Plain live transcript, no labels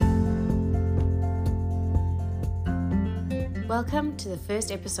Welcome to the first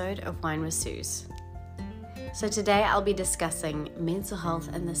episode of Wine with Suze. So today I'll be discussing mental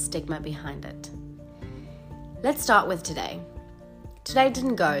health and the stigma behind it. Let's start with today. Today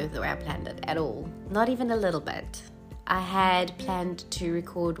didn't go the way I planned it at all, not even a little bit. I had planned to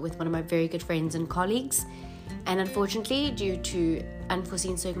record with one of my very good friends and colleagues, and unfortunately, due to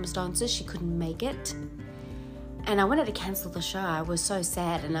unforeseen circumstances, she couldn't make it. And I wanted to cancel the show. I was so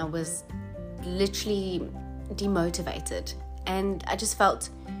sad and I was literally demotivated. And I just felt,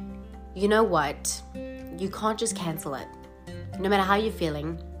 you know what? You can't just cancel it. No matter how you're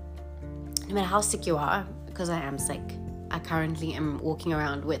feeling, no matter how sick you are, because I am sick. I currently am walking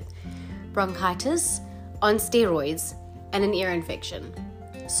around with bronchitis, on steroids, and an ear infection.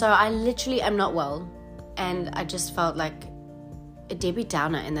 So I literally am not well. And I just felt like a Debbie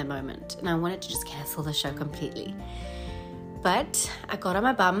Downer in that moment. And I wanted to just cancel the show completely. But I got on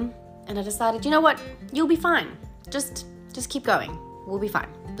my bum and I decided, you know what? You'll be fine. Just keep going. We'll be fine.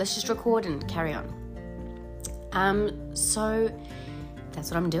 Let's just record and carry on. So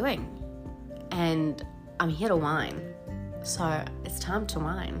that's what I'm doing. And I'm here to whine. So it's time to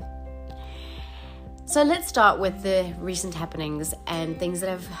whine. So let's start with the recent happenings and things that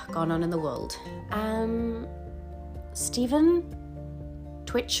have gone on in the world. Stephen,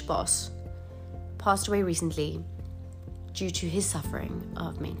 Twitch boss, passed away recently due to his suffering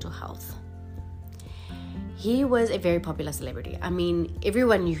of mental health. He was a very popular celebrity. I mean,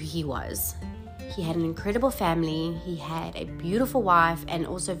 everyone knew who he was. He had an incredible family. He had a beautiful wife and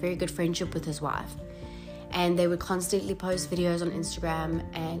also a very good friendship with his wife. And they would constantly post videos on Instagram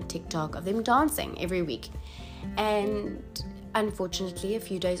and TikTok of them dancing every week. And unfortunately, a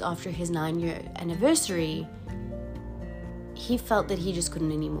few days after his 9-year anniversary, he felt that he just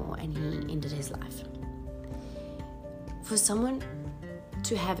couldn't anymore and he ended his life. For someone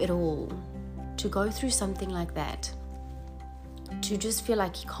to have it all, to go through something like that, to just feel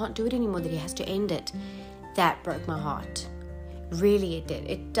like he can't do it anymore, that he has to end it, that broke my heart. Really, it did.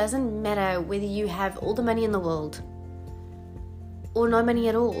 It doesn't matter whether you have all the money in the world or no money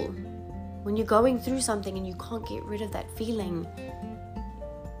at all. When you're going through something and you can't get rid of that feeling,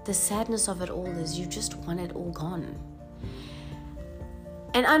 the sadness of it all is you just want it all gone.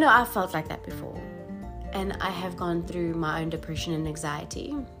 And I know I felt like that before. And I have gone through my own depression and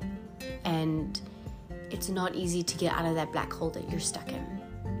anxiety. And it's not easy to get out of that black hole that you're stuck in.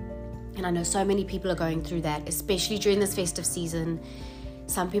 And I know so many people are going through that, especially during this festive season.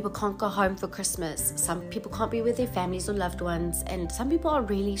 Some people can't go home for Christmas. Some people can't be with their families or loved ones. And some people are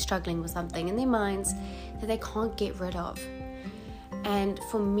really struggling with something in their minds that they can't get rid of. And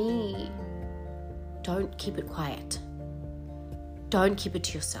for me, don't keep it quiet. Don't keep it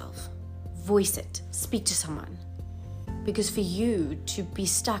to yourself. Voice it. Speak to someone. Because for you to be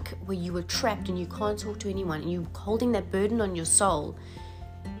stuck where you were trapped and you can't talk to anyone and you're holding that burden on your soul,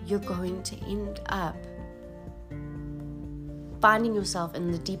 you're going to end up finding yourself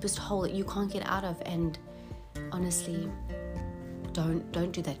in the deepest hole that you can't get out of. And honestly,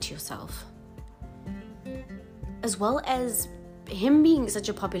 don't do that to yourself. As well as him being such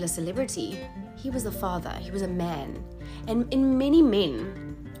a popular celebrity, he was a father, he was a man. And many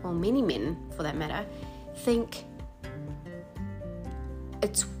men for that matter, think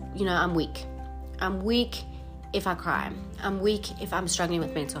it's, I'm weak. I'm weak if I cry. I'm weak if I'm struggling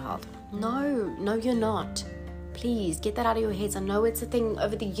with mental health. No, you're not. Please get that out of your heads. I know it's a thing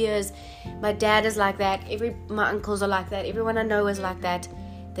over the years. My dad is like that. My uncles are like that. Everyone I know is like that.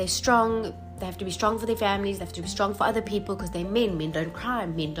 They're strong. They have to be strong for their families. They have to be strong for other people because they're men. Men don't cry.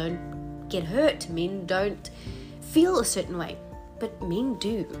 Men don't get hurt. Men don't feel a certain way. But men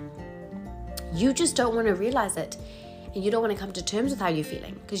do. You just don't want to realize it. And you don't want to come to terms with how you're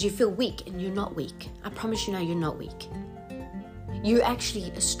feeling because you feel weak, and you're not weak. I promise you now, you're not weak. You're actually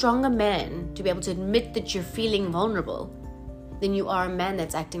a stronger man to be able to admit that you're feeling vulnerable than you are a man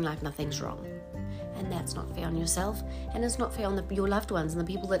that's acting like nothing's wrong. And that's not fair on yourself, and it's not fair on your loved ones and the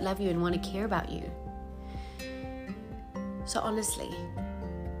people that love you and want to care about you. So honestly,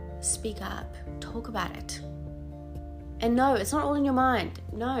 speak up, talk about it. And no, it's not all in your mind.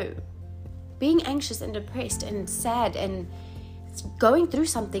 No. Being anxious and depressed and sad and going through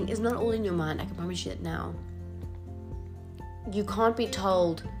something is not all in your mind. I can promise you that now. You can't be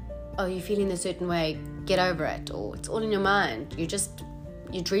told, oh, you're feeling a certain way, get over it, or it's all in your mind,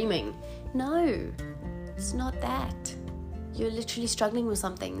 you're dreaming. No, it's not that. You're literally struggling with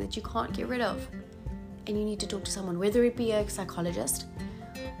something that you can't get rid of. And you need to talk to someone, whether it be a psychologist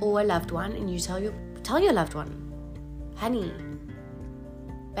or a loved one, and you tell your loved one, honey,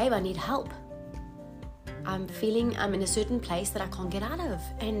 babe, I need help. I'm feeling I'm in a certain place that I can't get out of.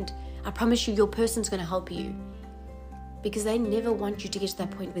 And I promise you, your person's going to help you. because they never want you to get to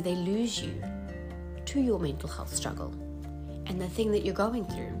that point where they lose you to your mental health struggle and the thing that you're going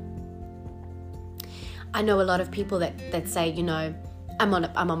through. I know a lot of people that say, I'm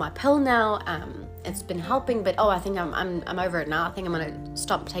on my pill now. It's been helping, but I think I'm over it now. I think I'm gonna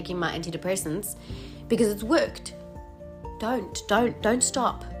stop taking my antidepressants because it's worked. Don't stop. Don't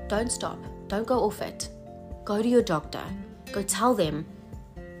stop. Don't go off it. Go to your doctor. Go tell them,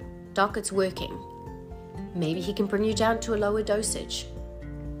 Doc, it's working. Maybe he can bring you down to a lower dosage.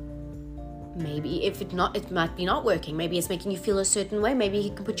 Maybe if it might be not working. Maybe it's making you feel a certain way. Maybe he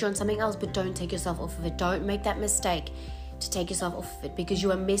can put you on something else, but don't take yourself off of it. Don't make that mistake to take yourself off of it, because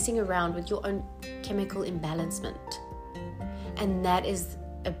you are messing around with your own chemical imbalancement. And that is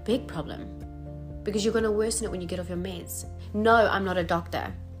a big problem, because you're going to worsen it when you get off your meds. No, I'm not a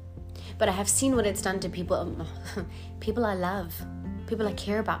doctor, but I have seen what it's done to people I love, people I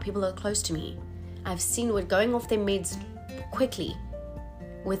care about, people that are close to me. I've seen what going off their meds quickly,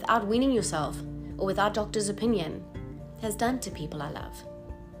 without weaning yourself or without doctor's opinion, has done to people I love.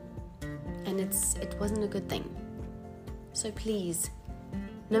 And it wasn't a good thing. So please,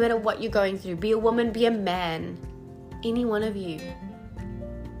 no matter what you're going through, be a woman, be a man, any one of you,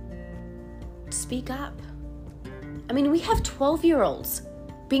 speak up. I mean, we have 12-year-olds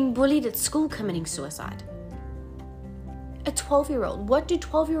being bullied at school committing suicide. A 12-year-old. What do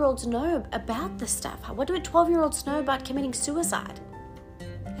 12-year-olds know about this stuff? What do 12-year-olds know about committing suicide?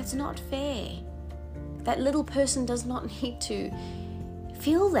 That's not fair. That little person does not need to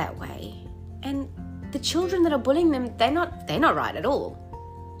feel that way. And the children that are bullying them, they're not right at all.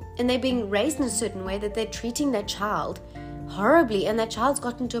 And they're being raised in a certain way that they're treating that child horribly, and that child's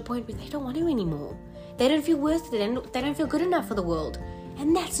gotten to a point where they don't want to anymore. They don't feel worth it, and they don't feel good enough for the world.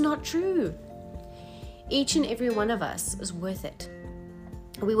 And that's not true. Each and every one of us is worth it.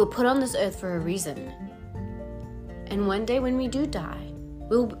 We were put on this earth for a reason. And one day when we do die,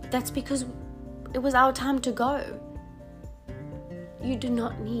 that's because it was our time to go. You do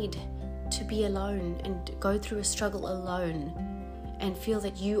not need to be alone and go through a struggle alone and feel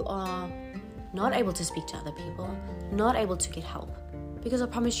that you are not able to speak to other people, not able to get help. Because I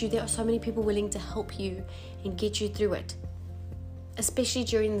promise you, there are so many people willing to help you and get you through it. Especially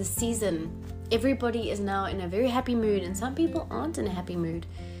during the season. Everybody is now in a very happy mood, and some people aren't in a happy mood.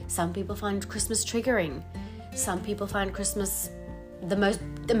 Some people find Christmas triggering. Some people find Christmas the most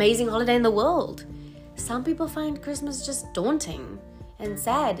amazing holiday in the world. Some people find Christmas just daunting and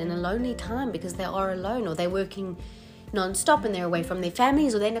sad and a lonely time because they are alone, or they're working non-stop and they're away from their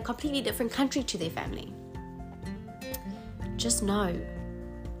families, or they're in a completely different country to their family. Just know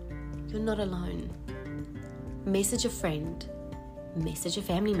you're not alone. Message a friend, message a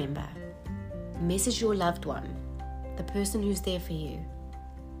family member, message your loved one, the person who's there for you.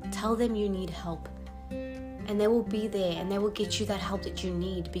 Tell them you need help, and they will be there, and they will get you that help that you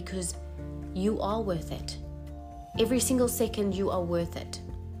need, because you are worth it. Every single second you are worth it.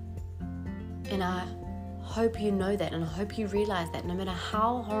 And I hope you know that, and I hope you realize that no matter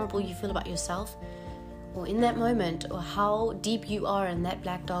how horrible you feel about yourself, or in that moment, or how deep you are in that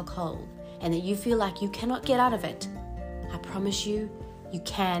black dark hole, and that you feel like you cannot get out of it, I promise you, you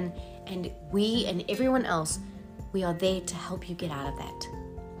can. And we and everyone else, we are there to help you get out of that.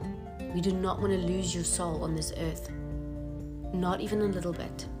 We do not want to lose your soul on this earth. Not even a little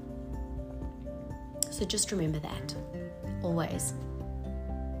bit. So just remember that. Always.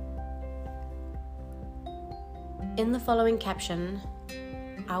 In the following caption,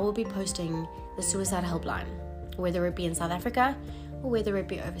 I will be posting the Suicide Helpline, whether it be in South Africa or whether it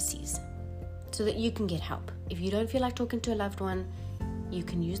be overseas, so that you can get help. If you don't feel like talking to a loved one, you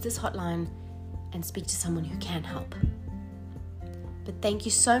can use this hotline and speak to someone who can help. But thank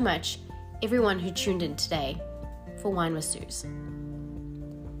you so much, everyone who tuned in today for Wine with Suze.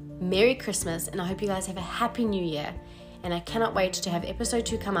 Merry Christmas, and I hope you guys have a happy new year. And I cannot wait to have episode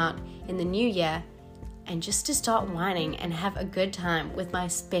 2 come out in the new year, and just to start whining and have a good time with my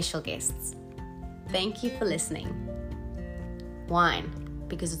special guests. Thank you for listening. Wine,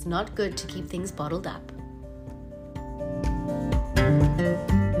 because it's not good to keep things bottled up.